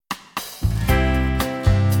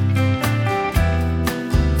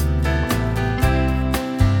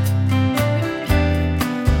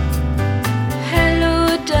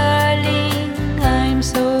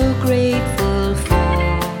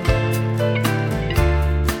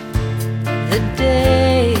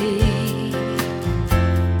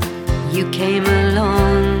you came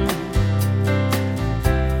along.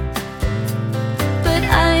 But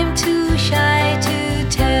I'm too shy to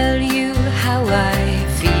tell you how I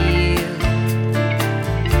feel.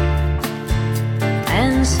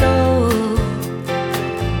 And so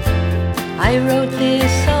I wrote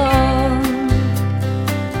this song.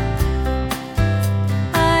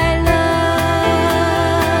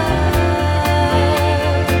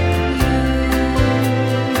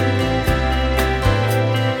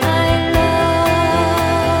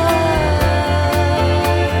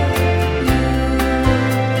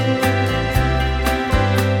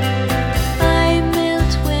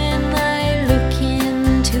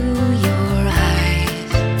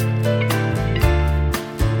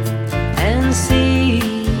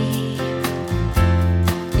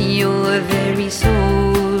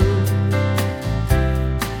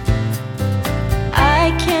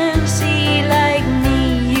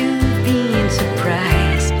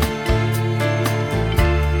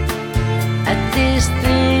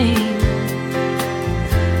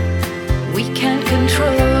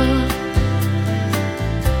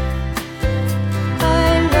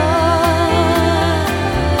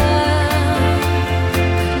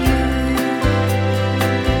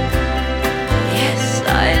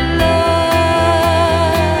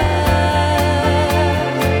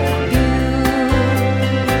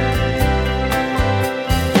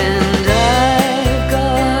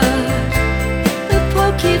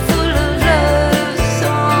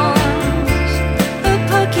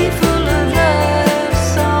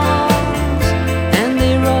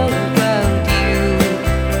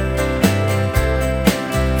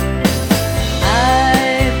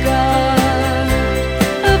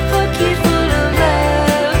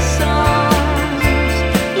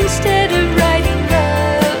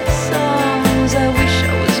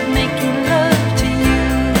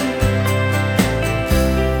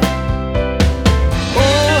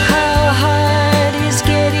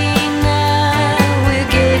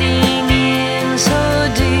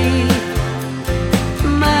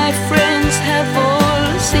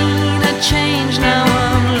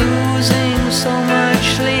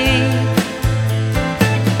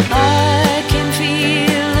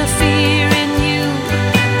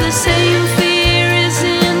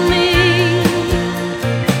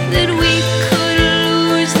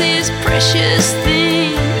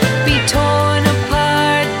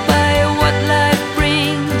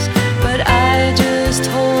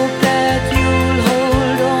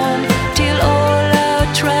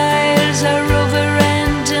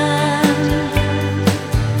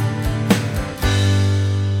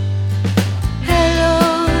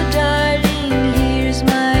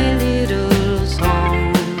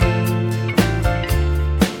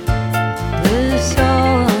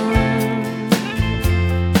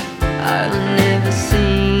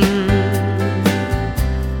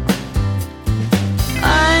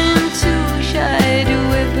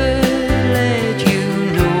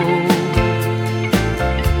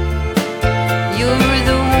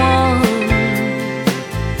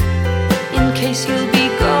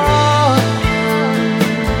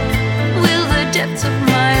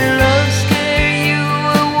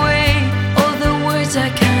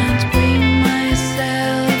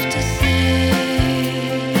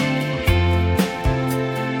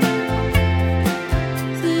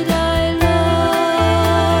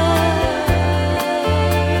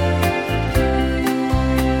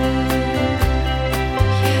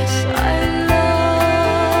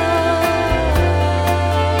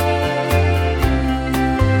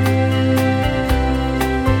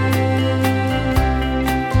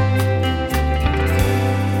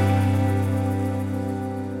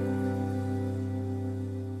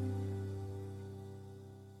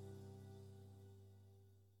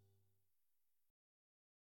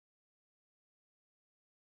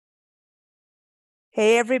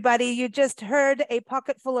 Hey, everybody, you just heard A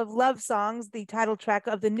Pocketful of Love Songs, the title track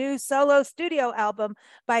of the new solo studio album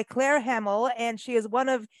by Claire Hamill, and she is one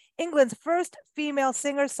of England's first female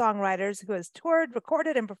singer-songwriters who has toured,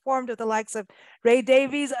 recorded, and performed with the likes of Ray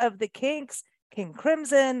Davies of The Kinks, King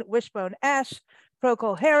Crimson, Wishbone Ash,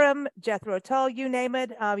 Procol Harum, Jethro Tull, you name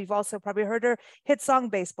it. You've also probably heard her hit song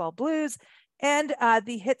Baseball Blues, and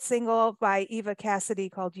the hit single by Eva Cassidy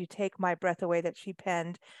called You Take My Breath Away that she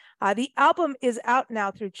penned. The album is out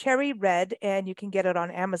now through Cherry Red, and you can get it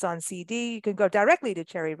on Amazon CD. You can go directly to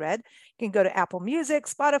Cherry Red. You can go to Apple Music,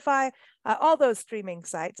 Spotify, all those streaming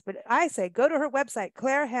sites. But I say go to her website,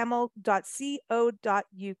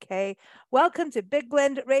 clairehamill.co.uk. Welcome to Big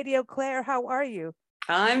Blend Radio, Claire. How are you?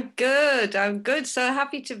 I'm good. So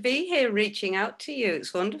happy to be here reaching out to you.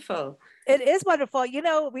 It's wonderful. It is wonderful. You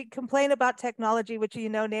know, we complain about technology, which you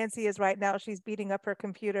know Nancy is right now. She's beating up her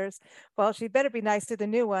computers. Well, she better be nice to the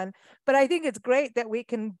new one. But I think it's great that we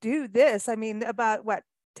can do this. I mean, about what,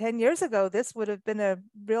 10 years ago, this would have been a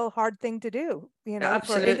real hard thing to do, you know, for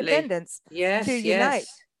Absolutely. independents to Yes, unite.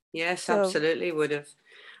 yes. Yes, So absolutely would have.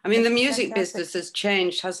 I mean, the it's music fantastic. business has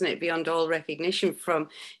changed, hasn't it, beyond all recognition from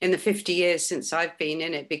in the 50 years since I've been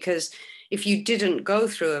in it, because if you didn't go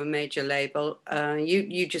through a major label,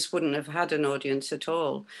 you just wouldn't have had an audience at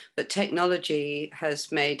all. But technology has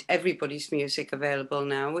made everybody's music available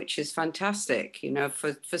now, which is fantastic, you know,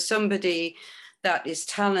 for somebody that is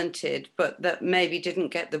talented, but that maybe didn't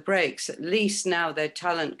get the breaks. At least now their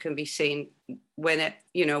talent can be seen when it,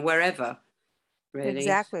 you know, wherever, really.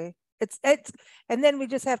 Exactly. And then we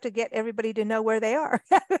just have to get everybody to know where they are.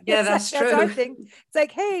 Yeah, that's That's our true. thing. It's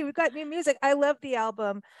like, hey, we've got new music. I love the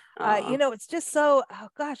album. You know, it's just so, oh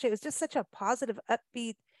gosh, it was just such a positive,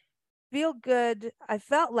 upbeat, feel good. I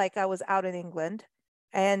felt like I was out in England.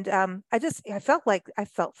 And I felt like I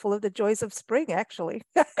felt full of the joys of spring, actually.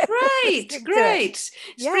 Great, great.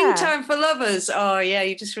 Yeah. Springtime for Lovers. Oh, yeah,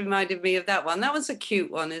 you just reminded me of that one. That was a cute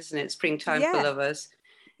one, isn't it? Springtime for Yeah. Lovers.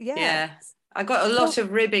 Yeah. Yeah. I got a So lot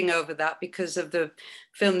of ribbing over that because of the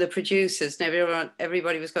film The Producers. And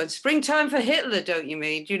everybody was going, Springtime for Hitler, don't you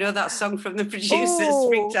mean? Do you know that song from The Producers,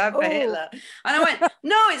 Springtime for Hitler? And I went,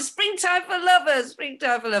 no, it's Springtime for Lovers,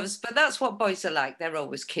 Springtime for Lovers. But that's what boys are like. They're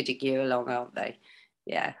always kidding you along, aren't they?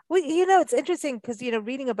 Yeah. Well, you know, it's interesting because, you know,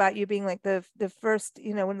 reading about you being like the first,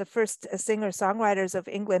 you know, one of the first singer-songwriters of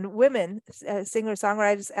England, women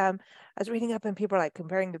singer-songwriters. I was reading up and people are like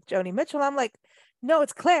comparing to Joni Mitchell. I'm like, no,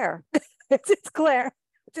 it's Claire. It's Claire.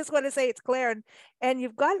 I just want to say it's Claire. And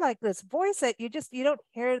you've got like this voice that you don't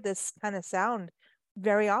hear this kind of sound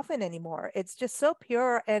very often anymore. It's just so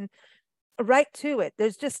pure and right to it.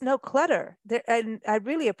 There's just no clutter there. And I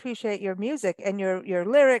really appreciate your music and your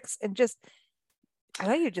lyrics and just, I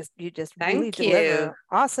know you just really Thank you. deliver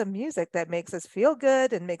awesome music that makes us feel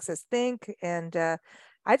good and makes us think. And I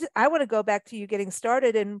want to go back to you getting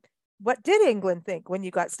started. And what did England think when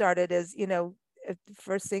you got started as, you know,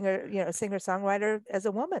 first singer, you know, singer-songwriter as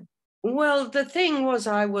a woman? Well, the thing was,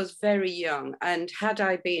 I was very young, and had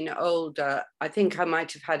I been older, I think I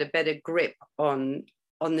might have had a better grip on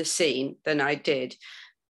the scene than I did,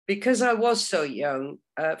 because I was so young.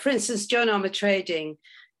 For instance, Joan Armatrading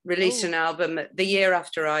released an album the year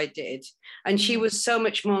after I did, and she was so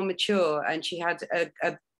much more mature, and she had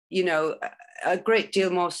a great deal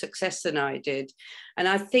more success than I did. And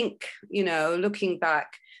I think, you know, looking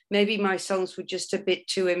back, maybe my songs were just a bit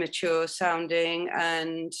too immature sounding,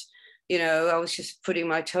 and you know, I was just putting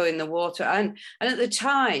my toe in the water. And at the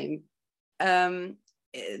time,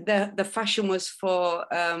 the fashion was for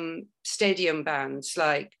stadium bands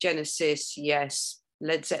like Genesis, Yes,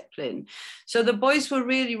 Led Zeppelin. So the boys were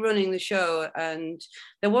really running the show, and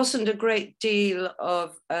there wasn't a great deal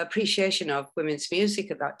of appreciation of women's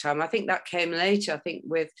music at that time. I think that came later. I think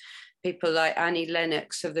with people like Annie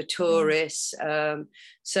Lennox of the Tourists,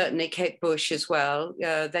 certainly Kate Bush as well.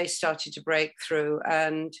 They started to break through,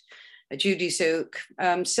 and Judy Zook.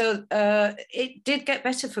 So it did get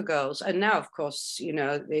better for girls. And now, of course, you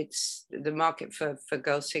know, it's the market for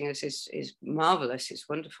girl singers is marvelous. It's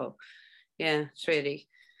wonderful. Yeah, it's really.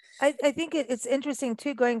 I think it's interesting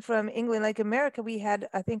too, going from England, like America, we had,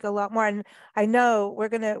 I think, a lot more. And I know we're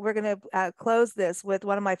gonna close this with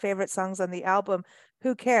one of my favorite songs on the album,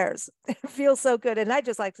 "Who Cares." It feels so good, and I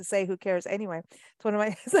just like to say "Who cares" anyway. It's one of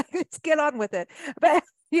my just get on with it. But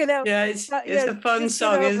you know, Yeah, it's a fun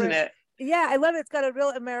song, isn't it? Yeah, I love it. It's got a real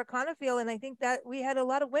Americana feel, and I think that we had a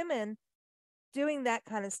lot of women doing that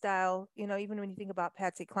kind of style. You know, even when you think about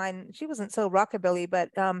Patsy Cline, she wasn't so rockabilly, but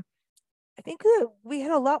I think we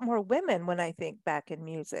had a lot more women when I think back in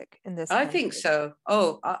music in this I country. think so.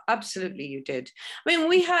 Oh, absolutely, you did. I mean,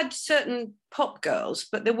 we had certain pop girls,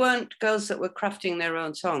 but there weren't girls that were crafting their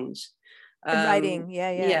own songs. And writing,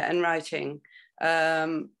 yeah. Yeah, and writing.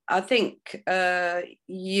 I think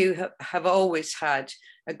you have always had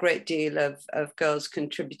a great deal of girls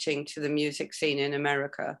contributing to the music scene in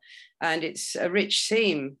America. And it's a rich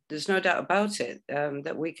theme, there's no doubt about it,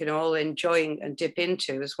 that we can all enjoy and dip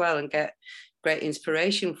into as well and get great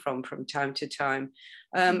inspiration from time to time.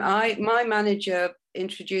 My manager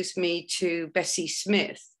introduced me to Bessie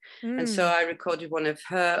Smith. And so I recorded one of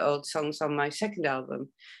her old songs on my second album.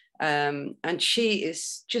 And she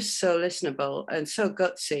is just so listenable and so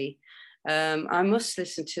gutsy. I must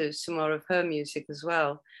listen to some more of her music as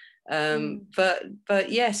well.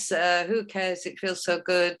 But yes, Who Cares? It Feels So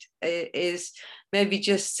Good. It is maybe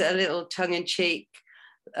just a little tongue-in-cheek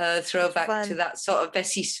throwback to that sort of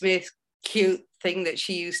Bessie Smith cute thing that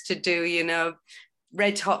she used to do, you know,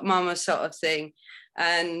 Red Hot Mama sort of thing.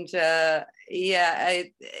 And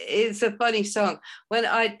it's a funny song. When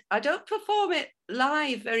I don't perform it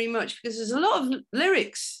live very much because there's a lot of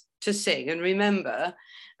lyrics to sing and remember,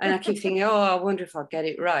 and I keep thinking, oh, I wonder if I'll get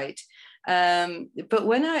it right. But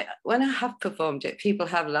when I have performed it, people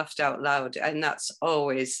have laughed out loud, and that's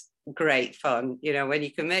always great fun. You know, when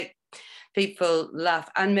you can make people laugh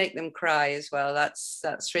and make them cry as well,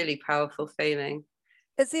 that's really powerful feeling.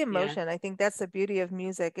 It's the emotion. I think that's the beauty of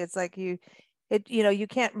music. It's like you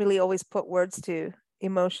can't really always put words to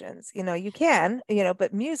emotions. You know, you can,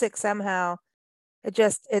 but music somehow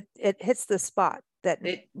it hits the spot that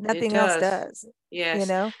nothing else does.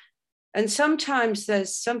 Yes. And sometimes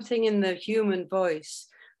there's something in the human voice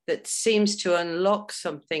that seems to unlock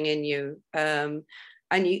something in you. And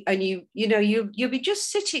you'll be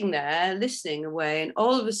just sitting there listening away, and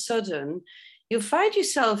all of a sudden you'll find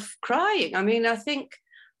yourself crying. I mean, I think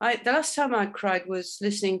the last time I cried was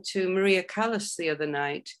listening to Maria Callas the other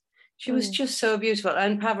night. She was just so beautiful.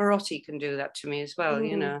 And Pavarotti can do that to me as well,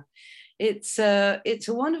 you know. It's a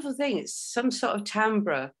wonderful thing. It's some sort of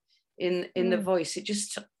timbre in the voice. It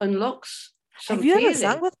just unlocks some Have you feeling. ever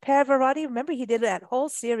sung with Pavarotti? Remember, he did that whole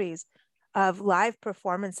series of live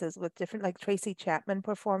performances with different, like Tracy Chapman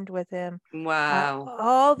performed with him.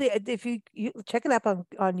 Wow. If you check it up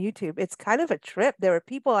on YouTube, it's kind of a trip. There were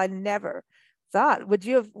people I never thought. Would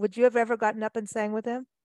you have ever gotten up and sang with him?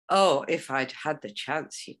 Oh, if I'd had the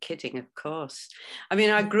chance, you're kidding, of course. I mean,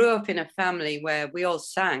 I grew up in a family where we all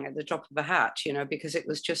sang at the drop of a hat, you know, because it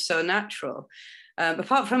was just so natural.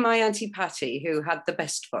 Apart from my Auntie Patty, who had the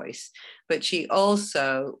best voice, but she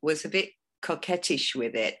also was a bit coquettish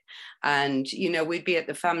with it. And, you know, we'd be at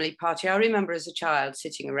the family party. I remember as a child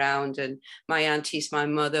sitting around, and my aunties, my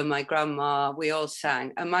mother, my grandma, we all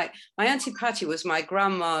sang. And my Auntie Patty was my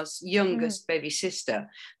grandma's youngest baby sister,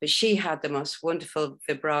 but she had the most wonderful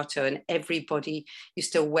vibrato, and everybody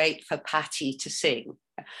used to wait for Patty to sing.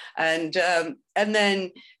 And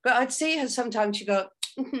then, but I'd see her sometimes, she'd go,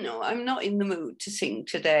 no, I'm not in the mood to sing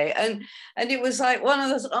today. And it was like one of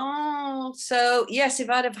those, so yes, if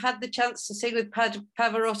I'd have had the chance to sing with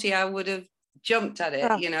Pavarotti, I would have jumped at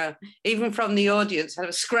it, you know, even from the audience. I'd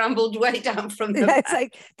have scrambled way down from the back. It's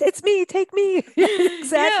like, it's me, take me.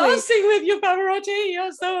 Exactly. Yeah, I'll sing with you, Pavarotti.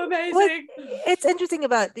 You're so amazing. Well, it's interesting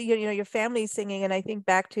about your family singing, and I think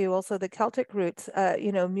back to also the Celtic roots,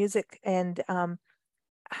 music, and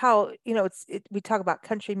how we talk about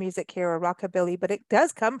country music here or rockabilly, but it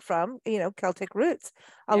does come from Celtic roots,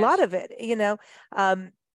 a lot of it.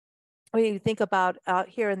 When you think about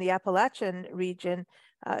here in the Appalachian region,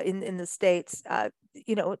 in the States,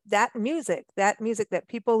 that music that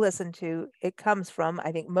people listen to, it comes from,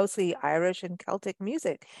 I think, mostly Irish and Celtic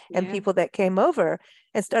music, and people that came over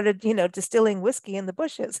and started, distilling whiskey in the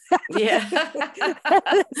bushes. Yeah.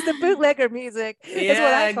 It's the bootlegger music. Is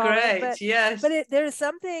what I call great. But, yes. But there's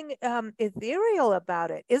something ethereal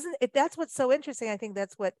about it, isn't it? That's what's so interesting. I think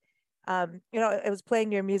that's what, I was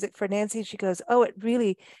playing your music for Nancy. She goes, oh, it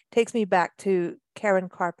really takes me back to Karen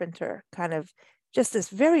Carpenter, kind of just this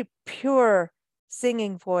very pure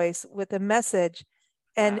singing voice with a message.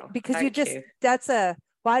 And because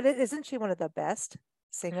why isn't she one of the best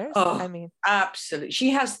singers? Oh, I mean, absolutely. She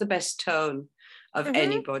has the best tone of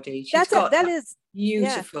anybody. She's got that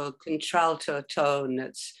beautiful contralto tone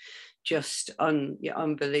that's just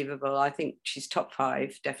unbelievable. I think she's top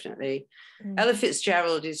 5, definitely. Ella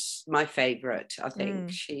Fitzgerald is my favorite. I think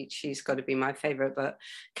she's got to be my favorite, but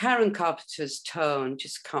Karen Carpenter's tone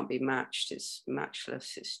just can't be matched. It's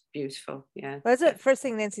matchless. It's beautiful. Yeah. Well, that's the first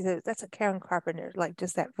thing Nancy said. That's a Karen Carpenter, like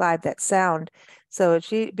just that vibe, that sound. So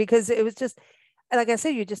because it was just, like I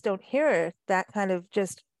said, you just don't hear that kind of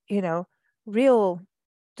just, real,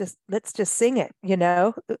 just let's just sing it,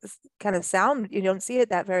 kind of sound. You don't see it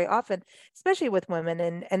that very often, especially with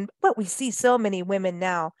women. But we see so many women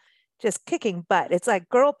now just kicking butt. It's like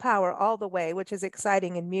girl power all the way, which is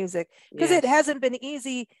exciting in music, because it hasn't been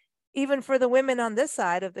easy, even for the women on this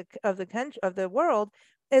side of the country, of the world.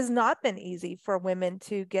 Has not been easy for women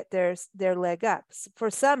to get their leg up. For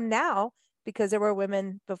some now, because there were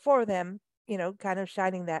women before them, kind of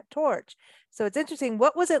shining that torch. So it's interesting.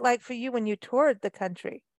 What was it like for you when you toured the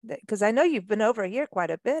country? Because I know you've been over here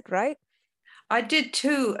quite a bit, right? I did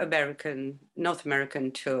 2 North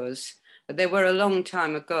American tours. They were a long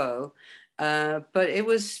time ago, but it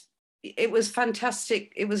was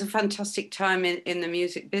fantastic. It was a fantastic time in the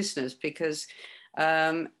music business, because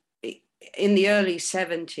in the early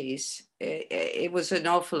 70s, it was an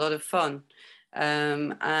awful lot of fun.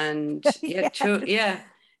 And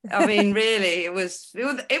I mean, really, it was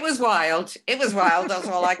wild. It was wild. That's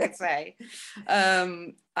all I could say.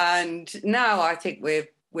 And now I think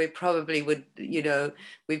we probably would,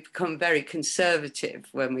 we've become very conservative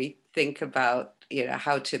when we think about,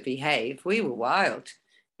 how to behave. We were wild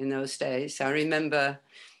in those days. I remember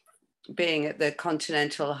being at the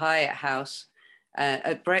Continental Hyatt House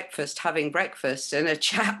at breakfast, having breakfast, and a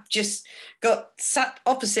chap just sat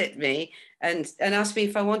opposite me and asked me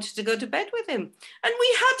if I wanted to go to bed with him. And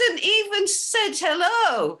we hadn't even said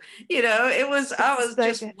hello. It was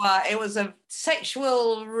a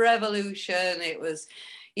sexual revolution. It was,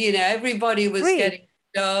 everybody was Free. getting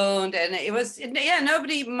stoned, and it was,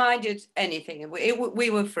 nobody minded anything. We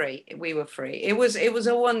were free. We were free. It was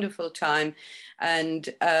a wonderful time. And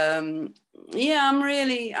I'm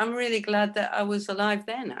really glad that I was alive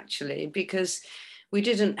then, actually, because we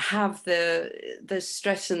didn't have the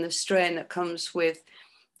stress and the strain that comes with,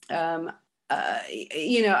 after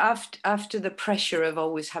the pressure of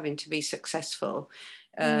always having to be successful,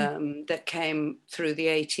 that came through the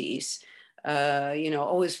 80s.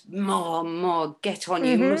 Always more, get on,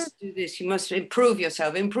 you must do this, you must improve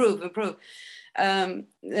yourself, improve.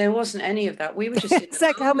 There wasn't any of that. We were just it's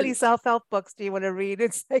like, how many self-help books do you want to read?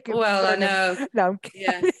 It's like, well, I know. No, I'm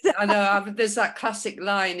kidding. Yeah, I know. There's that classic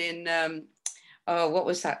line in what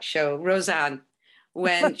was that show, Roseanne,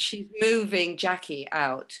 when she's moving Jackie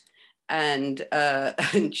out, and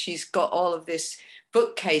she's got all of this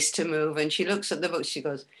bookcase to move, and she looks at the book, she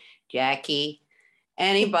goes, Jackie,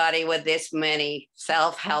 anybody with this many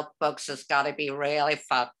self-help books has got to be really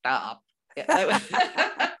fucked up. Which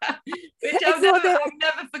I've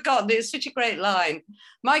never forgotten. It's such a great line.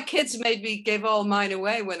 My kids made me give all mine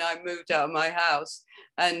away when I moved out of my house.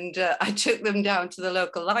 And I took them down to the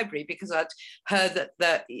local library because I'd heard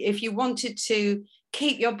that if you wanted to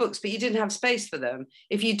keep your books, but you didn't have space for them,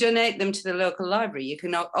 if you donate them to the local library, you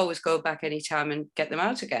can always go back anytime and get them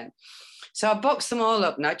out again. So I boxed them all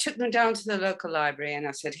up and I took them down to the local library and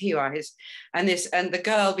I said, here are his. And the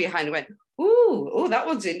girl behind went, ooh, that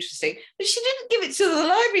one's interesting. But she didn't give it to the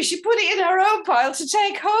library. She put it in her own pile to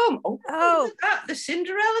take home. Oh. That, the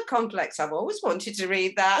Cinderella Complex. I've always wanted to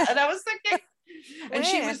read that. And I was thinking, and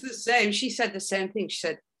she was the same. She said the same thing. She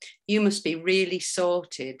said, you must be really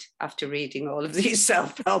sorted after reading all of these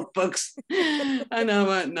self-help books. And I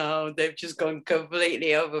went, no, they've just gone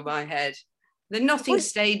completely over my head. Then nothing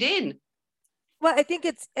stayed in. Well, I think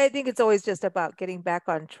it's always just about getting back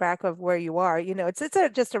on track of where you are. It's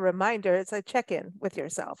just a reminder. It's a check-in with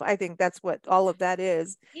yourself. I think that's what all of that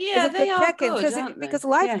is. Yeah, they are good, aren't they? Because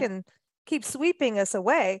life can keep sweeping us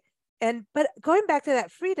away. But going back to that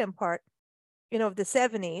freedom part, of the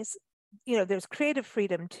 70s, there's creative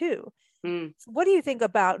freedom too. So what do you think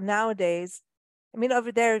about nowadays? I mean,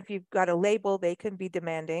 over there, if you've got a label, they can be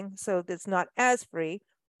demanding, so it's not as free.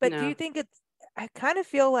 But do you think I kind of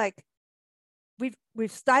feel like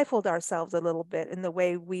we've stifled ourselves a little bit in the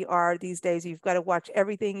way we are these days. You've got to watch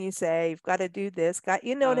everything you say. You've got to do this. What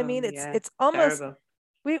I mean? It's almost terrible.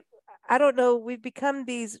 I don't know. We've become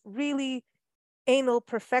these really anal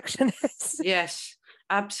perfectionists. Yes,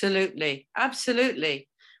 absolutely.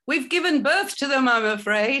 We've given birth to them, I'm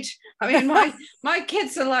afraid. I mean, my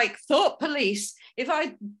kids are like thought police. If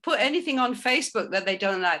I put anything on Facebook that they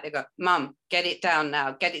don't like, they go, Mum, get it down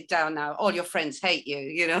now. All your friends hate you,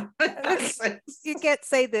 You can't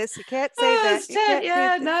say this. You can't say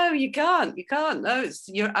that. No, you can't. No, it's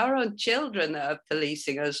our own children that are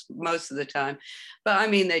policing us most of the time. But I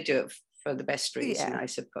mean, they do it for the best reason, I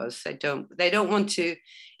suppose. They don't want to.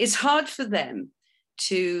 It's hard for them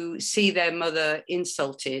to see their mother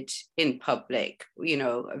insulted in public.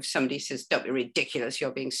 If somebody says, don't be ridiculous, you're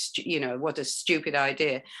being, what a stupid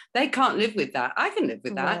idea. They can't live with that. I can live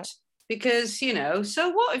with that because, so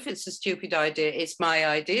what if it's a stupid idea? It's my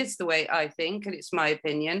idea. It's the way I think and it's my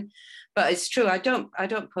opinion. But it's true. I don't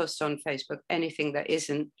post on Facebook anything that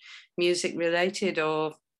isn't music related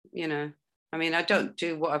or, I mean, I don't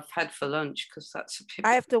do what I've had for lunch because that's a bit...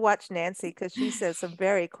 I have to watch Nancy because she says some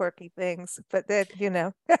very quirky things, but then,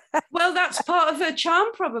 Well, that's part of her charm,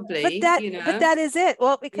 probably. But that is it.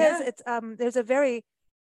 Well, because it's there's a very...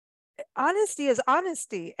 Honesty is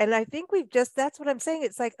honesty. And I think that's what I'm saying.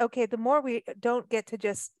 It's like, okay, the more we don't get to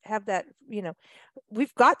just have that,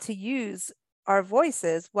 we've got to use our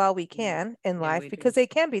voices while we can in life because they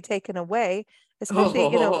can be taken away. Especially,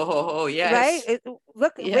 yes. Right?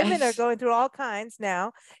 Women are going through all kinds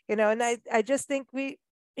now, and I just think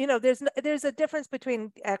there's a difference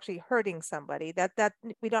between actually hurting somebody that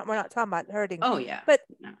we're not talking about hurting. Oh yeah. But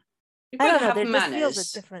You've I got don't to know. have There just feels a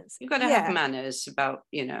manners. difference. You've got to have Yeah, manners about,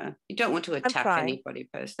 you don't want to I'm attack trying. anybody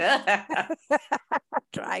personally.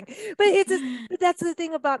 Trying, but it's just, but that's the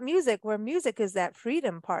thing about music, where music is that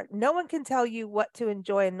freedom part. No one can tell you what to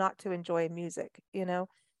enjoy and not to enjoy in music. It's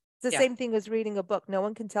the Yeah. same thing as reading a book. No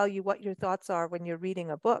one can tell you what your thoughts are when you're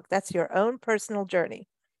reading a book. That's your own personal journey.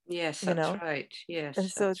 Yes, you that's know right. and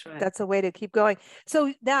Yes, so that's right. that's a way to keep going.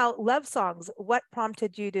 So now, love songs, what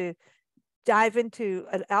prompted you to dive into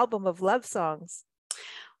an album of love songs?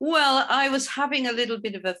 Well, I was having a little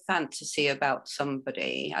bit of a fantasy about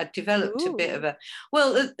somebody. I developed a bit of Ooh. a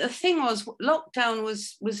well. The thing was, lockdown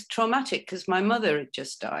was traumatic because my mother had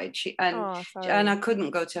just died. Oh, And I sorry. couldn't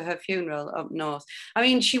go to her funeral up north. I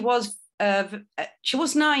mean, she was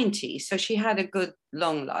 90, so she had a good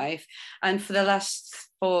long life. And for the last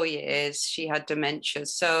 4 years, she had dementia.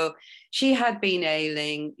 So she had been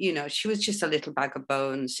ailing. She was just a little bag of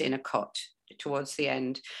bones in a cot towards the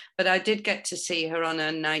end. But I did get to see her on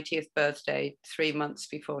her 90th birthday 3 months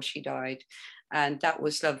before she died. And that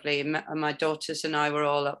was lovely. My daughters and I were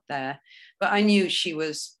all up there. But I knew she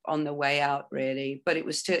was on the way out, really. But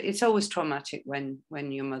it's always traumatic when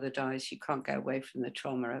your mother dies. You can't get away from the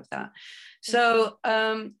trauma of that. So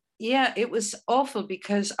yeah, it was awful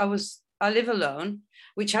because I live alone,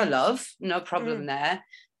 which I love, no problem there.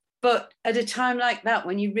 But at a time like that,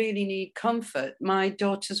 when you really need comfort, my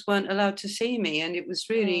daughters weren't allowed to see me. And it was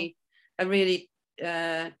really a really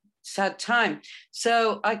sad time.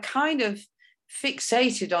 So I kind of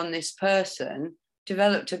fixated on this person,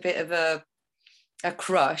 developed a bit of a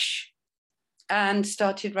crush, and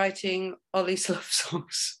started writing all these love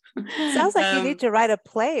songs. Sounds like you need to write a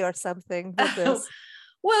play or something with this.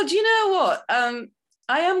 Well, do you know what?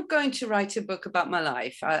 I am going to write a book about my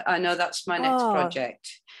life. I know that's my next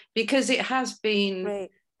project, because it has been Great.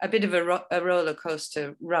 a bit of a roller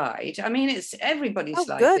coaster ride. I mean, it's everybody's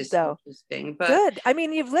life Good, is though. interesting, but Good. I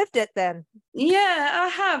mean, you've lived it then. yeah, I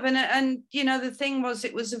have. And the thing was,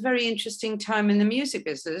 it was a very interesting time in the music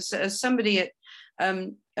business. As somebody at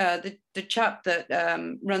the chap that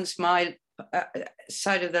runs my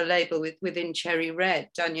side of the label within Cherry Red,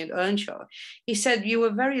 Daniel Earnshaw, he said, you were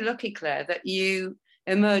very lucky, Claire, that you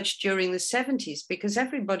emerged during the 70s, because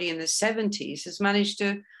everybody in the 70s has managed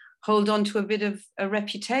to hold on to a bit of a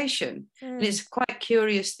reputation. And it's quite a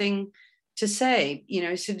curious thing to say.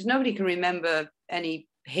 He said nobody can remember any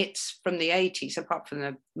hits from the 80s apart from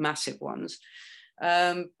the massive ones.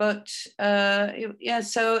 So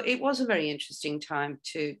it was a very interesting time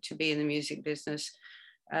to be in the music business.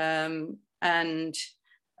 But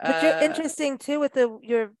you're interesting too with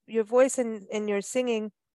your voice and your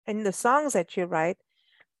singing and the songs that you write.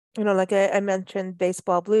 Like I mentioned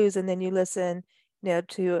baseball blues, and then you listen,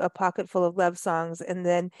 to A Pocket Full of Love Songs, and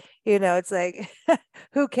then it's like,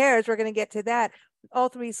 who cares? We're going to get to that. All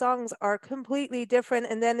three songs are completely different,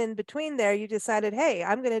 and then in between there, you decided, hey,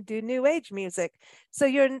 I'm going to do new age music. So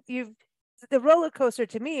the roller coaster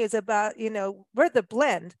to me is about, we're the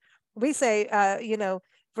blend. We say,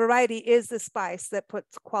 variety is the spice that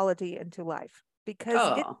puts quality into life,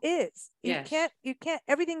 because it is. Yes. You can't,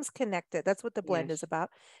 everything's connected. That's what the blend is about.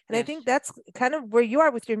 And I Yes. think that's kind of where you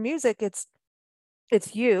are with your music. It's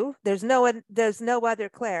you. There's no other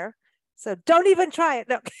Claire. So don't even try it.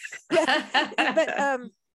 No. But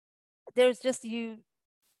there's just, you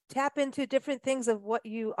tap into different things of what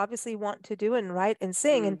you obviously want to do and write and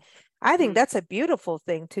sing. And I think that's a beautiful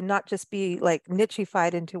thing, to not just be like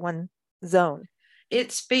nichified into one zone.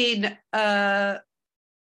 It's been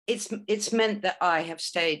it's meant that I have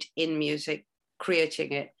stayed in music,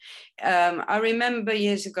 creating it. I remember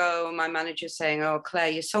years ago my manager saying, "Oh, Claire,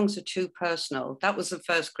 your songs are too personal." That was the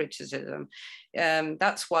first criticism.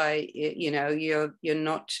 That's why you're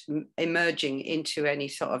not emerging into any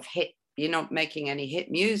sort of hit. You're not making any hit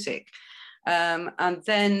music. And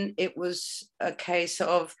then it was a case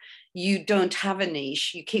of, you don't have a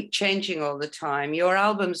niche. You keep changing all the time. Your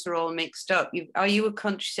albums are all mixed up. Are you a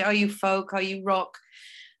country? Are you folk? Are you rock?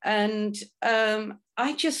 And I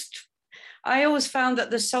always found that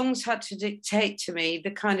the songs had to dictate to me the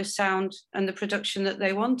kind of sound and the production that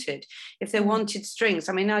they wanted. If they wanted strings,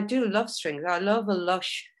 I mean, I do love strings. I love a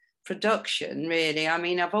lush production, really. I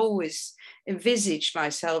mean, I've always envisaged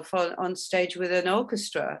myself on stage with an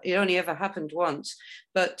orchestra. It only ever happened once.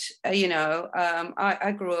 But,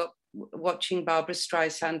 I grew up watching Barbra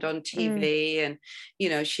Streisand on TV, and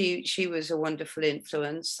she was a wonderful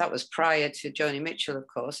influence. That was prior to Joni Mitchell, of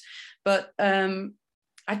course, but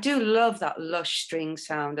I do love that lush string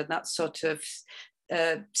sound and that sort of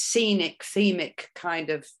scenic, themic kind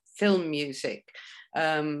of film music.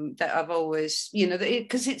 that I've always,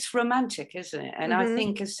 because it's romantic, isn't it? And I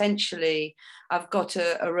think essentially I've got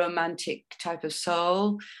a romantic type of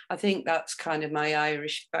soul. I think that's kind of my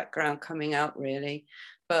Irish background coming out, really.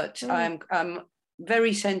 But I'm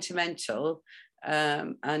very sentimental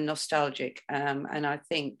and nostalgic, and I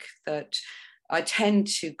think that I tend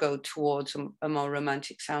to go towards a more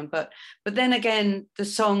romantic sound, but then again, the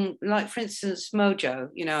song, like for instance, Mojo,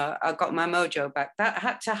 I got my mojo back. That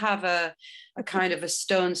had to have a kind of a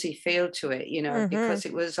Stonesy feel to it, because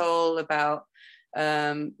it was all about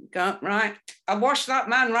right. I washed that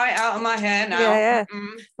man right out of my hair now,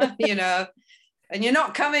 and you're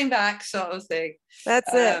not coming back, sort of thing.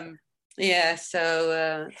 That's it. Yeah.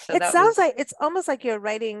 So it sounds like it's almost like you're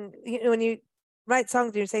writing. When you write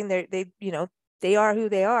songs, you're saying they are who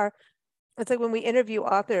they are. It's like when we interview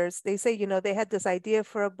authors, they say, they had this idea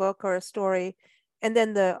for a book or a story, and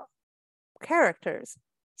then the characters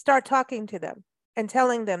start talking to them and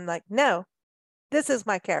telling them like, no, this is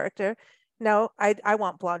my character. No, I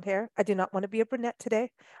want blonde hair. I do not want to be a brunette today.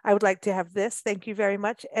 I would like to have this. Thank you very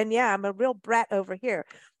much. And yeah, I'm a real brat over here.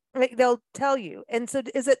 Like, they'll tell you. And so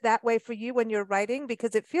is it that way for you when you're writing?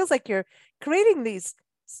 Because it feels like you're creating these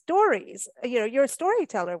stories. You're a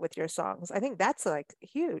storyteller with your songs. I think that's like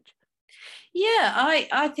huge. Yeah,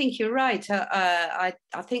 I think you're right. I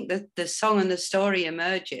think that the song and the story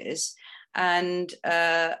emerges, and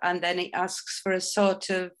then it asks for a sort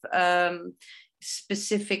of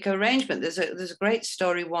specific arrangement. There's a great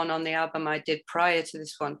story one on the album I did prior to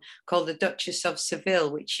this one called The Duchess of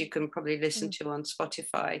Seville, which you can probably listen to on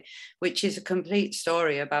Spotify, which is a complete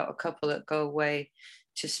story about a couple that go away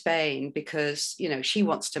to Spain because she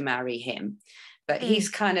wants to marry him, but he's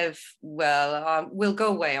kind of, we'll go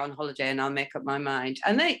away on holiday and I'll make up my mind,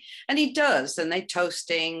 and he does, and they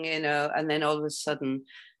toasting, and then all of a sudden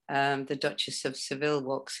the Duchess of Seville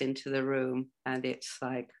walks into the room, and it's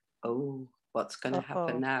like, oh, what's going to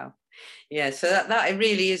happen now? Yeah, so that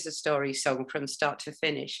really is a story song from start to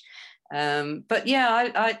finish. But yeah,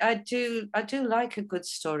 I do like a good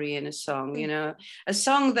story in a song, a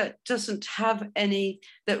song that doesn't have any,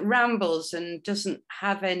 that rambles and doesn't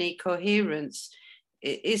have any coherence.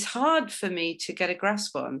 It is hard for me to get a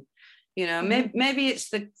grasp on, maybe it's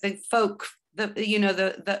the folk,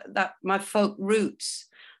 that my folk roots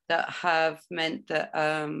that have meant that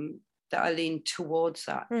that I lean towards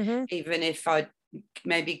that, even if I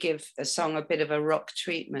maybe give a song a bit of a rock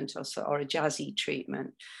treatment or a jazzy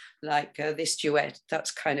treatment, like this duet,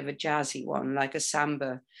 that's kind of a jazzy one, like a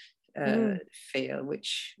samba feel,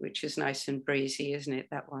 which is nice and breezy, isn't it,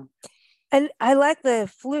 that one? And I like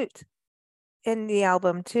the flute in the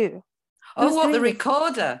album too. The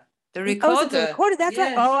recorder? The recorder. Oh, the recorder, that's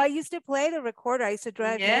right. Oh, I used to play the recorder. I used to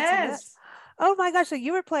drive. Yes. Oh my gosh, so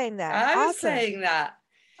you were playing that. I was playing that.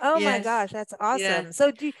 Oh my gosh, that's awesome. Yes.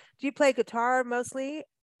 So do you play guitar mostly?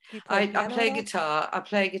 I play guitar.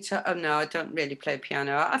 Oh no, I don't really play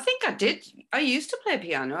piano. I think I did. I used to play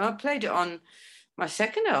piano. I played it on my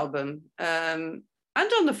second album, and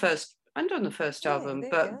on the first album,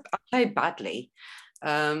 but I played badly.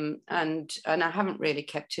 And I haven't really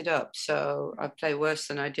kept it up. So I play worse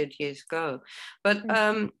than I did years ago. But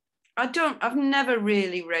I've never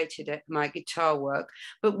really rated it, my guitar work.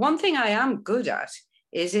 But one thing I am good at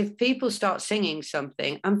is if people start singing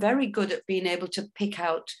something, I'm very good at being able to pick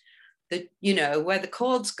out where the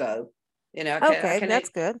chords go. That's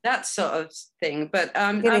good. That sort of thing. But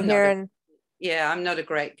I'm not a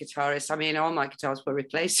great guitarist. I mean, all my guitars were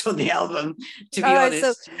replaced on the album, to be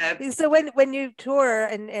honest. So when you tour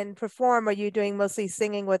and perform, are you doing mostly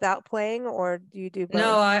singing without playing, or do you do both?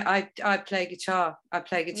 No, I play guitar.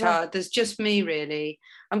 Yeah. There's just me, really.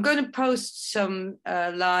 I'm going to post some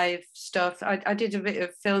live stuff. I did a bit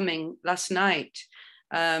of filming last night,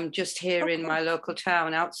 just here in my local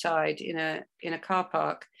town, outside in a car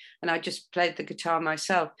park, and I just played the guitar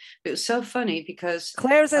myself. It was so funny because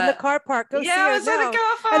Claire's in the car park. Go see her I was in the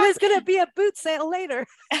car park, and there's going to be a boot sale later.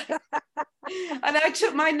 And I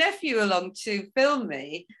took my nephew along to film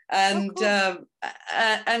me, and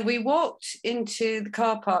and we walked into the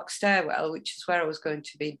car park stairwell, which is where I was going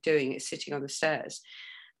to be doing it, sitting on the stairs,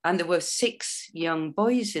 and there were 6 young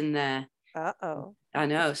boys in there. I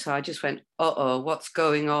know. So I just went, what's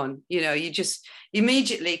going on? You just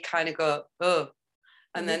immediately kind of go, oh.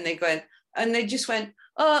 And then they just went,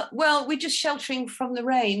 oh, well, we're just sheltering from the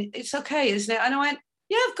rain. It's okay, isn't it? And I went,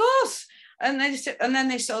 yeah, of course. And then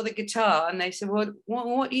they saw the guitar and they said, well,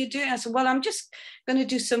 what are you doing? I said, well, I'm just going to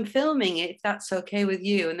do some filming if that's okay with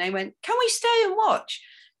you. And they went, can we stay and watch?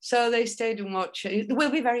 So they stayed and watched.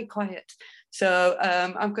 We'll be very quiet. So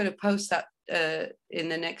I'm going to post that in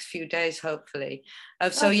the next few days, hopefully.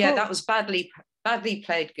 Cool. That was badly badly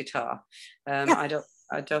played guitar. I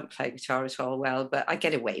don't play guitar at all well, but I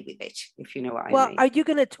get away with it, if you know what I Well, mean. are you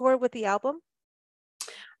going to tour with the album?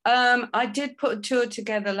 I did put a tour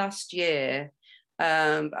together last year.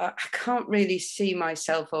 I can't really see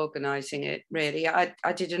myself organizing it, really. I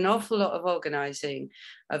did an awful lot of organizing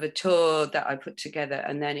of a tour that I put together,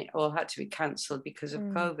 and then it all had to be cancelled because of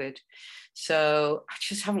COVID. So I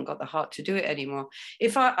just haven't got the heart to do it anymore.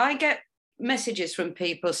 If I get messages from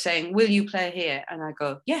people saying, will you play here? And I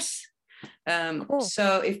go, yes. Cool.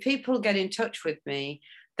 So if people get in touch with me,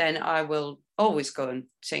 then I will always go and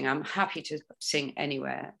sing. I'm happy to sing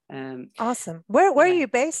anywhere. Awesome. Where are you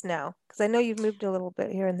based now? Because I know you've moved a little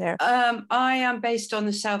bit here and there. I am based on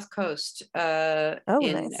the South Coast in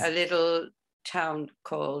nice. a little town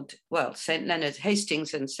called, well, St. Leonard's,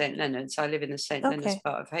 Hastings and St. Leonard's. I live in the St. Leonard's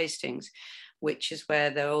part of Hastings, which is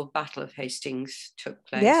where the old Battle of Hastings took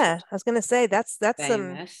place. Yeah, I was going to say that's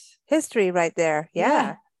some history right there.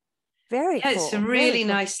 Yeah. Very cool. It's a really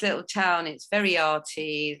nice little town. It's very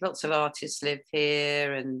arty. Lots of artists live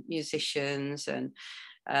here and musicians, and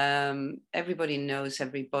everybody knows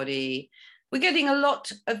everybody. We're getting a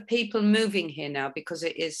lot of people moving here now because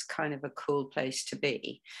it is kind of a cool place to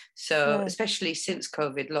be. So especially since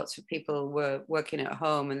COVID, lots of people were working at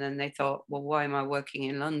home, and then they thought, well, why am I working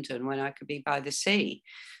in London when I could be by the sea?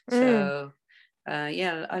 So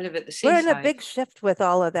I live at the seaside. We're in a big shift with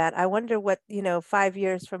all of that. I wonder what, 5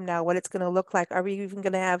 years from now, what it's going to look like. Are we even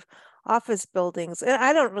going to have office buildings? And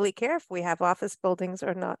I don't really care if we have office buildings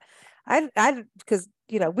or not. Because,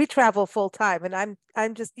 we travel full time, and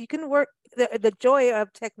I'm just, you can work the joy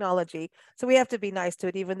of technology. So we have to be nice to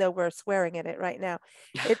it, even though we're swearing in it right now.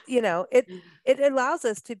 It allows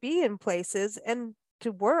us to be in places and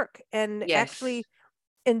to work and actually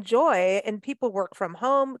enjoy, and people work from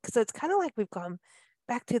home, because it's kind of like we've gone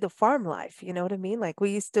back to the farm life, you know what I mean? Like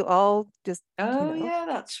we used to all just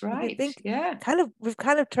that's right. We've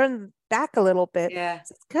kind of turned back a little bit.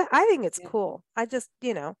 So I think it's cool. I just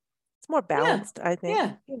it's more balanced, I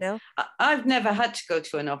think. I've never had to go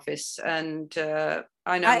to an office, and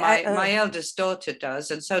I know my eldest daughter does,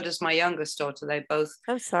 and so does my youngest daughter. They both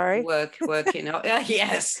work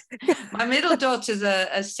yes. My middle daughter's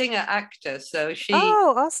a singer actor, so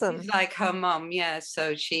awesome. She's like her mom.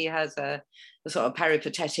 So she has a sort of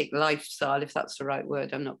peripatetic lifestyle, if that's the right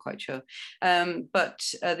word. I'm not quite sure. But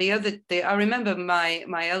I remember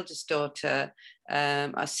my eldest daughter.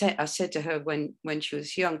 I said to her when she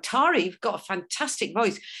was young, Tara, you've got a fantastic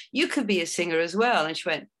voice. You could be a singer as well. And she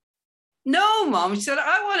went, no, Mom. She said,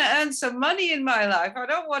 I want to earn some money in my life. I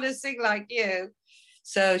don't want to sing like you.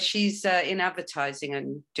 So she's in advertising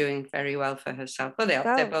and doing very well for herself. Well,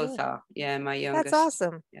 they both are. Yeah, my youngest. That's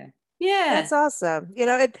awesome. Yeah. That's awesome.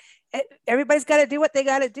 Everybody's got to do what they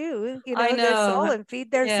got to do, their soul, and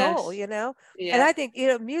feed their soul, And I think,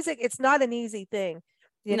 music, it's not an easy thing.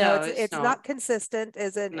 It's not consistent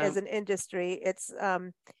as an industry. It's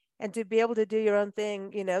and to be able to do your own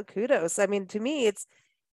thing, kudos. I mean, to me,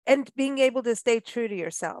 and being able to stay true to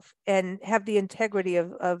yourself and have the integrity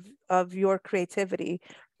of your creativity,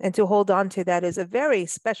 and to hold on to that is a very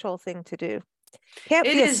special thing to do. Can't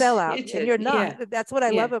be a sellout, and you're not. That's what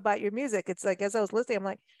I love about your music. It's like, as I was listening, I'm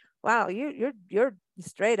like, wow, you're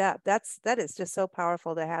straight up. That is just so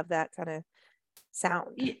powerful to have that kind of sound,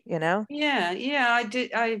 I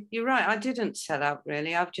did. You're right, I didn't sell out,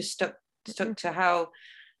 really. I've just stuck to how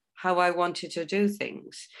I wanted to do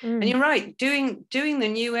things. And you're right, doing the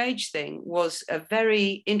new age thing was a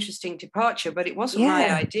very interesting departure, but it wasn't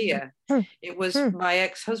my idea. It was my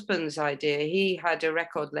ex-husband's idea. He had a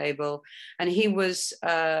record label, and he was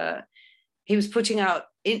putting out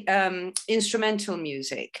instrumental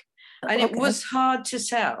music, and it was hard to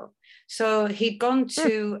sell. So he'd gone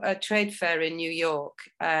to a trade fair in New York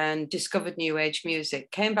and discovered new age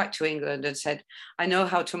music, came back to England and said, I know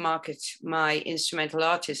how to market my instrumental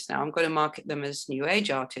artists now. I'm going to market them as new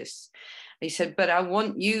age artists. He said, but I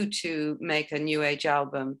want you to make a new age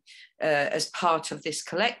album as part of this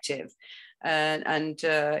collective. And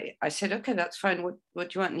I said, okay, that's fine. What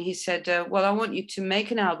do you want? And he said, well, I want you to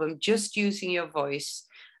make an album just using your voice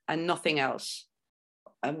and nothing else.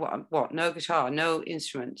 And what? No guitar, no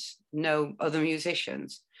instruments, no other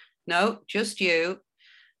musicians. No, just you.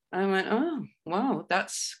 I went, oh, wow,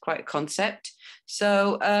 that's quite a concept.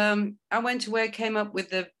 So I went away, came up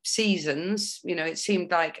with the seasons. It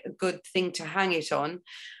seemed like a good thing to hang it on.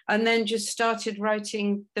 And then just started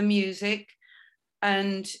writing the music.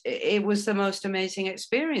 And it was the most amazing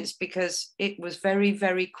experience because it was very,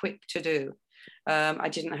 very quick to do. I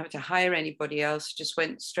didn't have to hire anybody else, just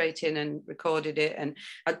went straight in and recorded it. And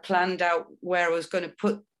I'd planned out where I was going to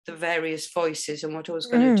put the various voices and what I was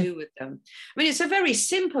going to do with them. I mean, it's a very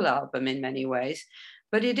simple album in many ways,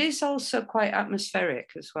 but it is also quite atmospheric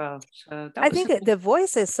as well. So I think the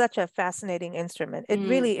voice is such a fascinating instrument. It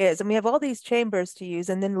really is. And we have all these chambers to use,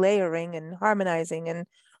 and then layering and harmonizing and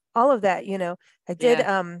all of that, you know. I did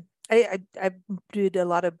I did a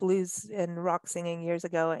lot of blues and rock singing years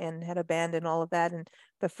ago and had a band and all of that. And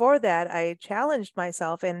before that, I challenged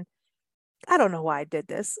myself, and I don't know why I did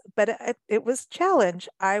this, but it was challenge.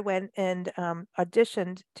 I went and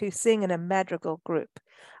auditioned to sing in a madrigal group.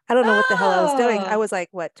 I don't know what the hell I was doing. I was like,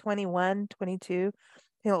 what, 21, 22, you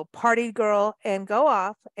know, party girl, and go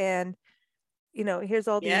off and, you know, here's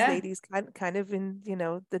all these ladies kind of in, you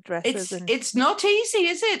know, the dresses. It's not easy,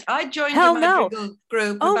 is it? I joined Hell a madrigal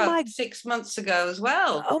group Oh about 6 months ago as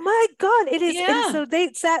well. Oh my God, it is. Yeah. And so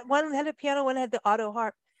they sat, one had a piano, one had the auto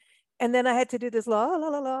harp. And then I had to do this la la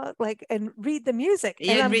la la, like, and read the music.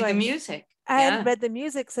 You and read the music. I hadn't read the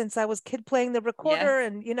music since I was kid playing the recorder,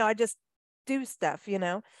 and you know, I just do stuff, you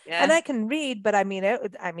know. And I can read, but I mean,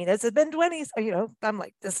 it's been 20, you know, I'm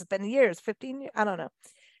like, this has been years, 15 years, I don't know.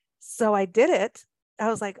 So I did it. I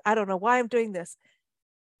was like, I don't know why I'm doing this.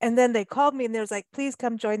 And then they called me and they was like, please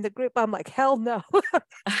come join the group. I'm like, hell no.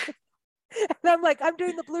 And I'm like, I'm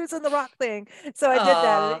doing the blues and the rock thing. So I did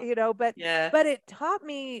that, you know, but it taught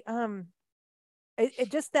me,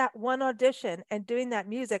 it just that one audition and doing that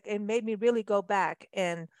music, it made me really go back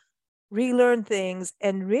and relearn things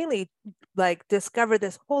and really like discover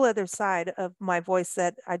this whole other side of my voice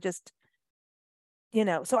that I just, you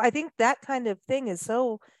know, so I think that kind of thing is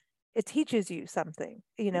so, it teaches you something,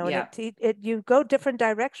 you know, and you go different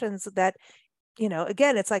directions that, you know,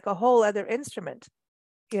 again, it's like a whole other instrument.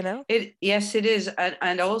 You know, yes, it is.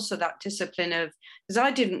 And also that discipline of, because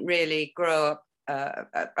I didn't really grow up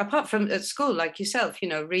apart from at school like yourself, you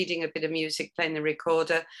know, reading a bit of music, playing the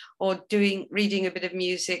recorder, or reading a bit of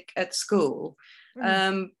music at school.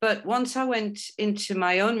 But once I went into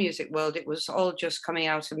my own music world, it was all just coming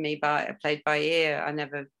out of me played by ear. I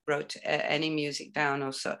never wrote any music down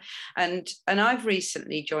or so. And I've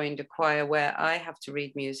recently joined a choir where I have to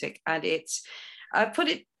read music, and I put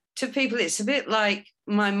it to people, it's a bit like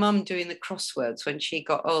my mum doing the crosswords when she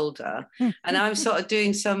got older, and I'm sort of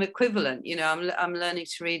doing some equivalent, you know. I'm learning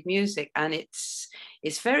to read music, and it's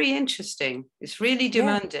very interesting. It's really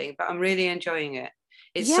demanding, but I'm really enjoying it.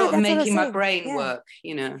 It's sort of making my brain work,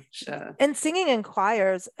 you know. So, and singing in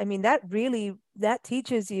choirs, I mean, that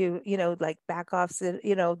teaches you, you know, like back offs,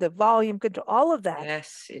 you know, the volume control, all of that.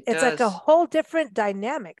 Yes, it's like a whole different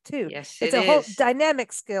dynamic too. Yes, it's a whole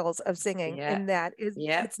dynamic skills of singing, and that is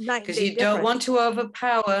it's night because you don't want to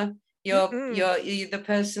overpower the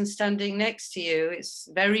person standing next to you. It's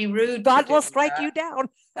very rude. God will strike you down.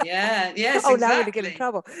 Yes. Now I'm gonna get in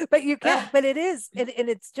trouble. But you can't. But it is, and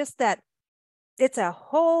it's just that. It's a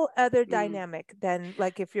whole other dynamic than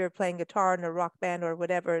like if you're playing guitar in a rock band or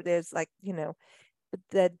whatever. There's like, you know,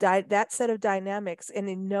 that set of dynamics, and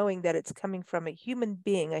in knowing that it's coming from a human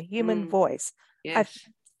being, a human voice. Yes.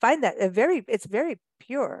 I find that it's very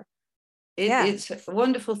pure. It's a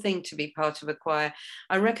wonderful thing to be part of a choir.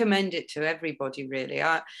 I recommend it to everybody, really.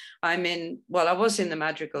 I was in the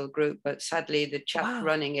madrigal group, but sadly the chap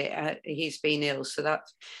running it, he's been ill, so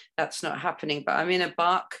that's not happening. But I'm in a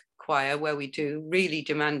Bach choir where we do really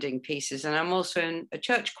demanding pieces, and I'm also in a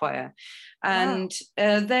church choir, and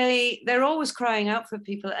they're always crying out for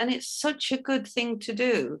people, and it's such a good thing to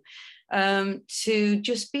do, to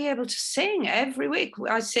just be able to sing every week.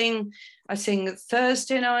 I sing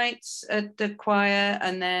Thursday nights at the choir,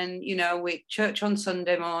 and then, you know, we church on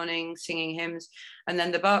Sunday morning singing hymns, and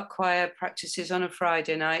then the Bach choir practices on a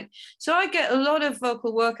Friday night. So I get a lot of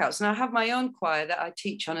vocal workouts, and I have my own choir that I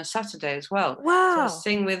teach on a Saturday as well. Wow. So I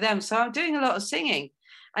sing with them. So I'm doing a lot of singing,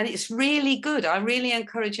 and it's really good. I really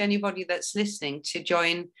encourage anybody that's listening to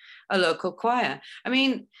join a local choir. I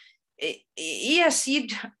mean, yes,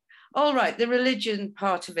 all right, the religion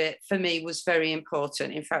part of it for me was very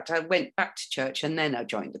important. In fact, I went back to church and then I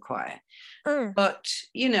joined the choir. But,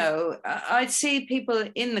 you know, I see people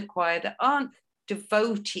in the choir that aren't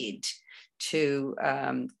devoted to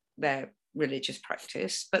their religious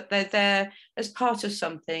practice, but they're there as part of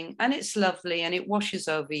something, and it's lovely, and it washes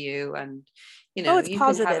over you, and, you know, it's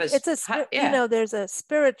positive. You know, there's a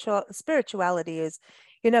spirituality is,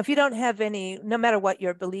 you know, if you don't have any, no matter what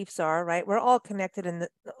your beliefs are, right? We're all connected in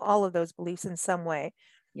all of those beliefs in some way.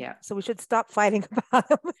 Yeah. So we should stop fighting about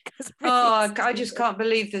them. I just can't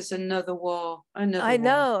believe there's another war. I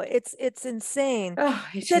know. It's insane.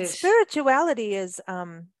 That spirituality is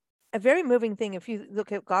a very moving thing. If you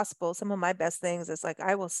look at gospel, some of my best things is like,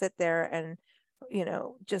 I will sit there and, you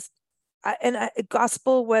know, just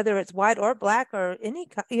gospel, whether it's white or black or any,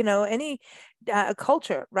 any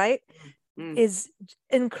culture, right, is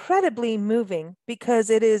incredibly moving, because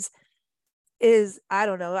it is I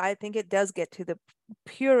don't know, I think it does get to the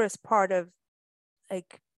purest part of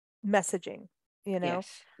like messaging, yes,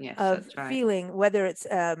 of that's right. feeling, whether it's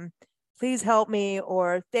please help me,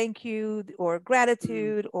 or thank you, or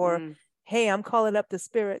gratitude, or hey, I'm calling up the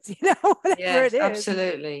spirits, whatever Yes, it is.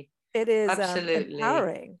 absolutely. It is Absolutely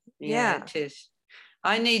empowering. Yeah, it is.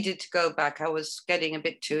 I needed to go back. I was getting a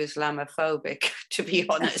bit too Islamophobic, to be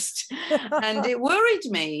honest. And it worried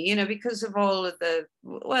me, because of all of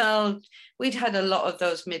we'd had a lot of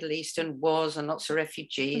those Middle Eastern wars and lots of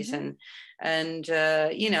refugees, and and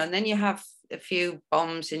then you have a few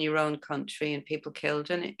bombs in your own country and people killed,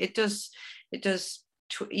 and it does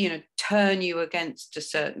turn you against a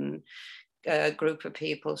certain group of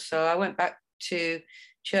people. So I went back to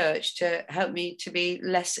church to help me to be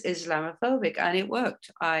less Islamophobic, and it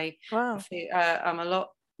worked. I feel, I'm a lot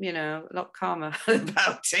calmer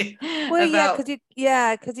about it. Well,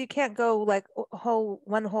 because you can't go like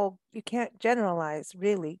you can't generalize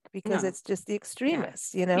really, because it's just the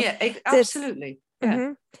extremists, absolutely.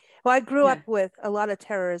 Well, I grew up with a lot of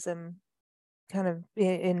terrorism, kind of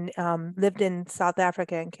lived in South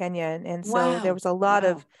Africa and Kenya, and so there was a lot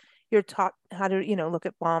of, you're taught how to look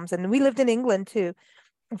at bombs, and we lived in England too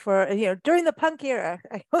for during the punk era.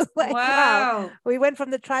 I was like, wow, we went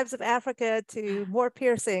from the tribes of Africa to more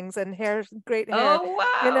piercings and great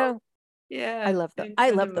hair. Yeah, I love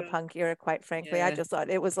the punk era, quite frankly. I just thought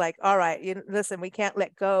it was like, all right, listen, we can't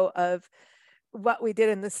let go of what we did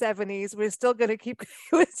in the 70s. We're still going to keep, it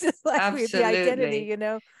was just like the identity,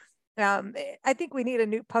 I think we need a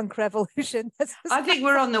new punk revolution. I think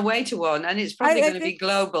we're on the way to one, and it's probably going to be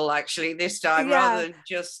global actually this time, rather than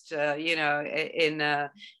just in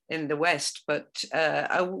the West. But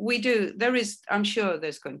I'm sure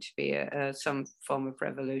there's going to be some form of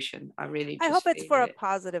revolution. I hope it's for a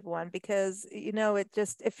positive one, because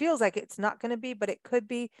it feels like it's not going to be, but it could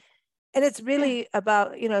be. And it's really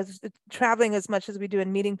about traveling as much as we do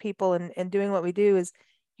and meeting people and doing what we do, is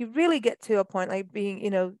you really get to a point like being,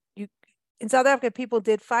 in South Africa, people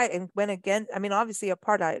did fight and went against, obviously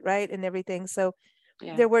apartheid, right? And everything. So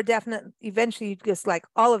there were eventually just like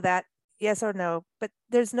all of that, yes or no, but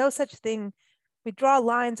there's no such thing. We draw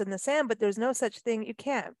lines in the sand, but there's no such thing. You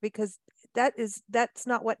can't, because that's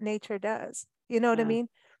not what nature does. You know what I mean?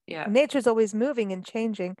 Yeah. Nature's always moving and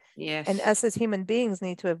changing. Yes. And us as human beings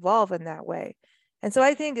need to evolve in that way. And so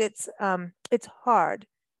I think it's hard,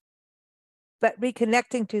 but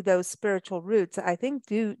reconnecting to those spiritual roots, I think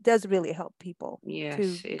does really help people to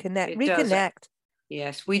reconnect.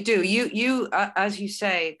 Yes, we do. You, as you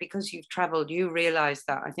say, because you've traveled, you realize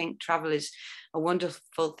that. I think travel is a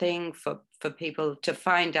wonderful thing for people to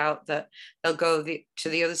find out that they'll go to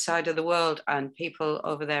the other side of the world, and people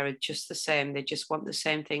over there are just the same. They just want the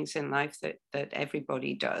same things in life that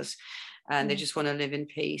everybody does. And they just want to live in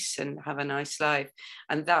peace and have a nice life.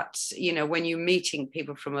 And that's, when you're meeting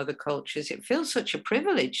people from other cultures, it feels such a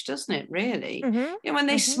privilege, doesn't it, really? When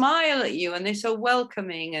they smile at you and they're so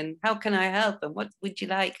welcoming, and how can I help, and what would you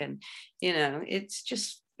like? And,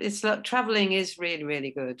 it's like traveling is really,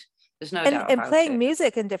 really good. There's no doubt about it. And playing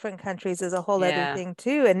music in different countries is a whole other thing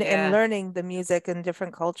too. And learning the music in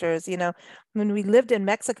different cultures, when we lived in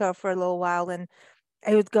Mexico for a little while, and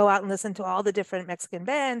I would go out and listen to all the different Mexican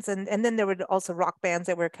bands. And then there were also rock bands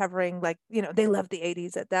that were covering, like, they loved the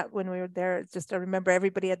 80s at that when we were there. It's just, I remember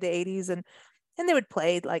everybody had the 80s, and they would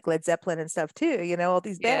play like Led Zeppelin and stuff too, all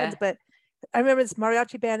these bands. But I remember this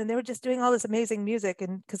mariachi band, and they were just doing all this amazing music.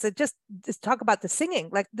 And because it just talk about the singing,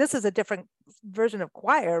 like this is a different version of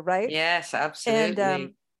choir, right? Yes, absolutely.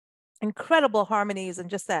 And incredible harmonies and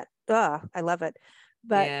just that, I love it.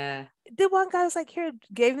 But the one guy was like, here,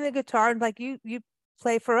 gave me the guitar and like, you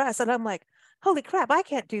play for us. And I'm like, holy crap, I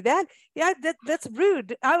can't do that. Yeah, that's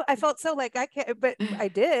rude. I felt so like I can't, but I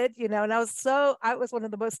did, and I was so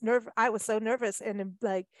nervous, and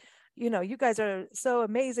like, you guys are so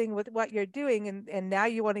amazing with what you're doing, and now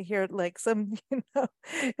you want to hear like some, American,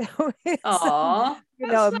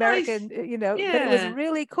 nice. But it was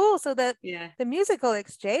really cool. So that the musical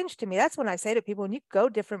exchange, to me, that's when I say to people, when you go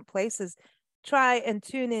different places, try and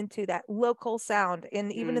tune into that local sound.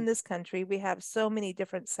 And even in this country, we have so many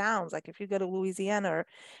different sounds. Like if you go to Louisiana, or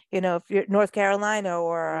if you're North Carolina,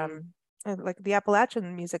 or like the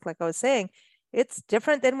Appalachian music, like I was saying, it's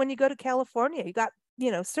different than when you go to California. You got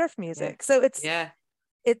surf music. So it's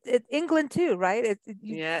it England too, right?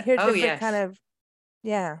 You hear different kind of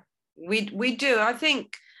we do. I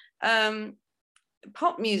think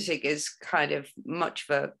pop music is kind of much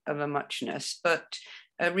of a muchness, but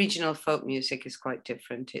regional folk music is quite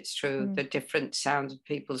different. It's true. The different sounds of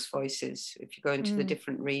people's voices. If you go into the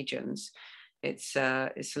different regions, it's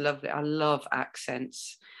lovely. I love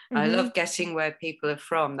accents. I love guessing where people are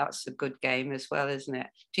from. That's a good game as well, isn't it?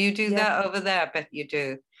 Do you do that over there? I bet you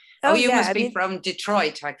do. Oh, you must be from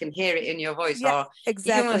Detroit. I can hear it in your voice. Yeah, or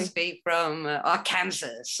exactly. You must be from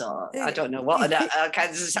Arkansas, or I don't know what an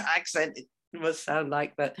Arkansas accent it must sound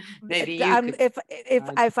like, but maybe you could.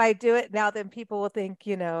 If I do it now, then people will think,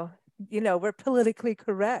 we're politically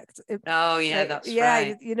correct. Oh yeah, that's right.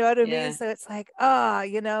 Yeah, you know what I mean? So it's like,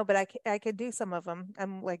 but I can do some of them.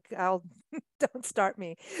 I'm like, don't start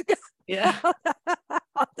me. Yeah.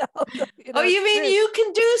 You mean you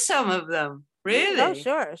can do some of them? Really? Oh,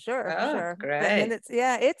 sure. Great. And it's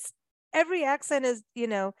every accent is,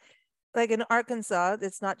 like in Arkansas,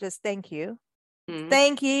 it's not just thank you.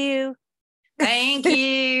 Thank you. Thank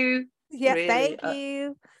you. Yeah, really? Thank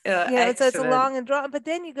you. So it's a long and drawn, but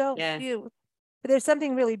then you go, but there's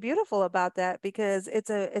something really beautiful about that, because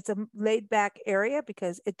it's a laid back area,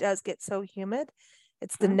 because it does get so humid.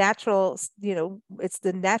 It's the natural, it's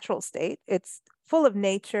the natural state. It's full of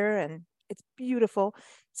nature and it's beautiful.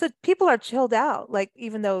 So people are chilled out, like,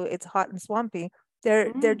 even though it's hot and swampy,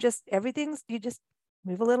 they're just, you just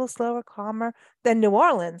move a little slower, calmer than New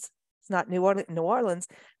Orleans. It's not New Orleans.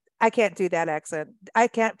 I can't do that accent. I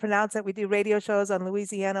can't pronounce it. We do radio shows on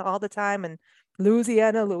Louisiana all the time, and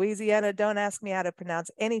Louisiana. Don't ask me how to pronounce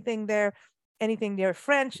anything there, anything near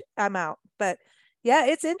French. I'm out. But yeah,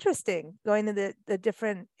 it's interesting going to the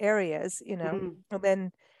different areas, And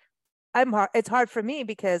then it's hard for me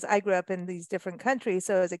because I grew up in these different countries.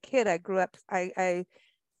 So as a kid, I grew up,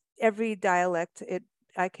 every dialect,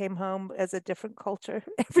 I came home as a different culture.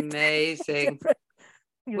 Amazing.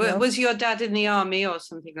 Was your dad in the army or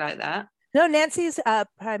something like that? No, Nancy's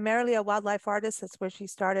primarily a wildlife artist. That's where she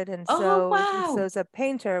started. And so as a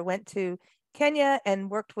painter, went to Kenya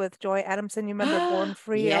and worked with Joy Adamson. You remember Born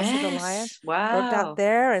Free, yes. Elsa the Lion? Wow. Worked out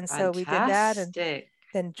there. And Fantastic. So we did that. And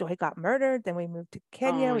then Joy got murdered. Then we moved to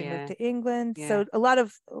Kenya. We moved to England. Yeah. So a lot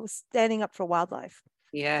of standing up for wildlife.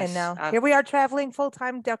 Yes. And now here we are traveling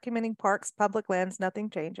full-time, documenting parks, public lands. Nothing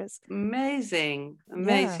changes. Amazing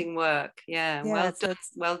work. Yeah.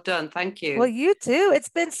 Well done. Thank you. Well, you too. It's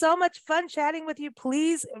been so much fun chatting with you.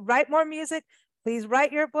 Please write more music. Please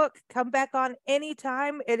write your book. Come back on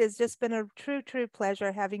anytime. It has just been a true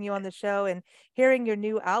pleasure having you on the show and hearing your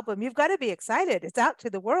new album. You've got to be excited. It's out to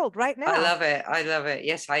the world right now. I love it.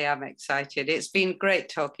 Yes, I am excited. It's been great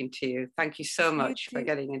talking to you. Thank you so much for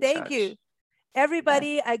getting in touch. Thank you.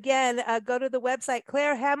 Everybody, again, go to the website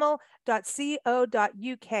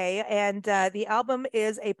clairehamill.co.uk, and the album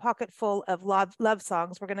is a pocket full of love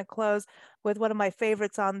songs. We're going to close with one of my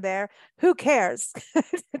favorites on there. Who cares?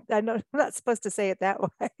 I know I'm not supposed to say it that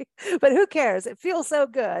way, but who cares? It feels so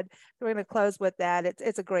good. We're going to close with that.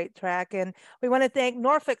 It's a great track. And we want to thank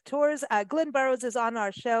Norfolk Tours. Glenn Burrows is on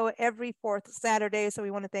our show every fourth Saturday. So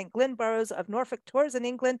we want to thank Glenn Burrows of Norfolk Tours in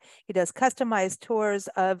England. He does customized tours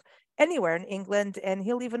of anywhere in England, and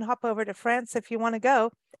he'll even hop over to France if you want to go.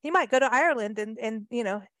 He might go to Ireland and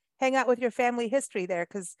hang out with your family history there,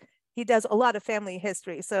 because he does a lot of family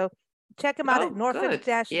history. So check him out at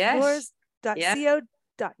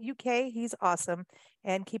norfolk-tours.co.uk. He's awesome.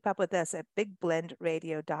 And keep up with us at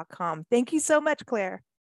bigblendradio.com. Thank you so much, Claire.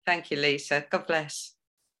 Thank you, Lisa. God bless.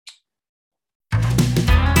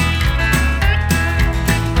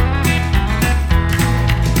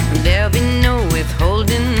 There'll be no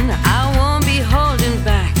withholding, I won't be holding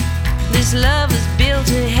back. This love is built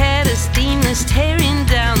ahead of steam that's tearing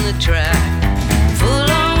down the track. Full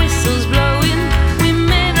on whistles blowing, we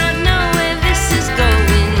may not know where this is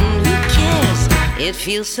going. Who cares? It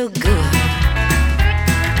feels so good.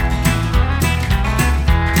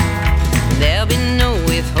 There'll be no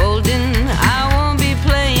withholding, I won't be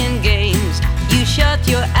playing games. You shot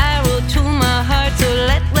your arrow to my heart, so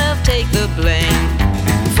let love take the blame.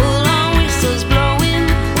 Full on whistles blowing,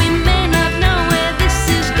 we may not know where this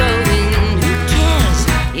is going. Who cares?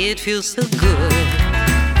 It feels so good.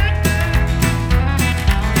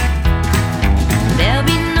 There'll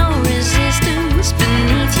be no resistance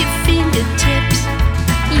beneath your fingertips.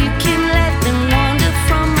 You can let them wander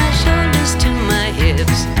from my shoulders to my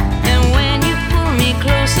hips. And when you pull me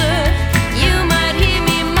closer, you might hear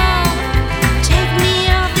me moan. Take me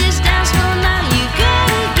off this dance floor now, you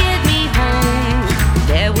gotta get me home.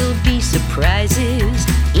 There will be surprises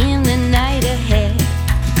in the night ahead.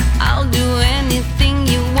 I'll do anything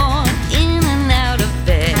you want, in and out of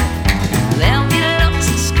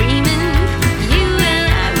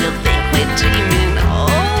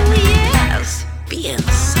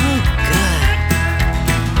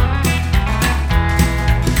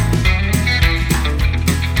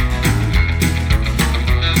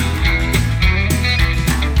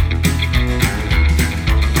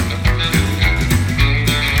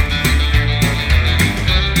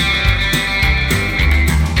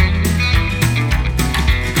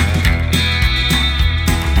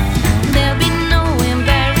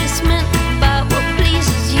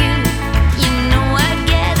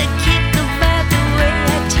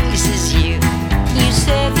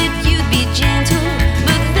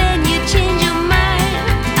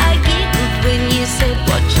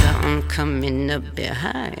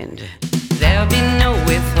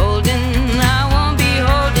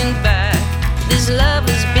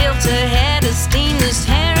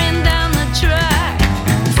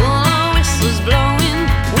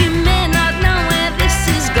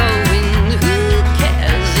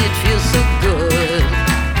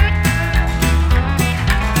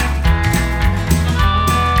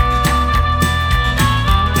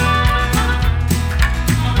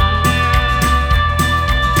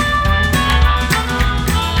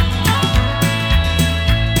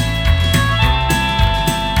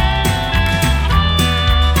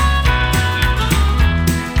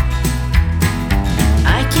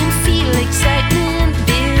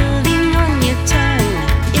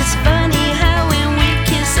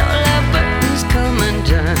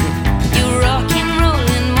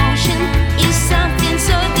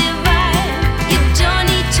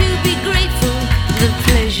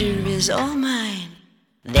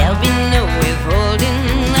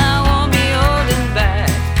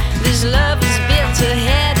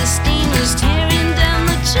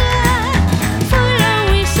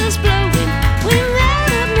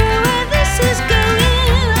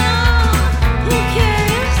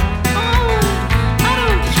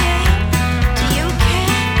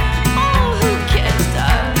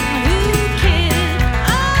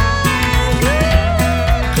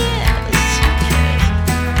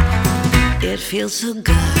feels so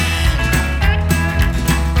good.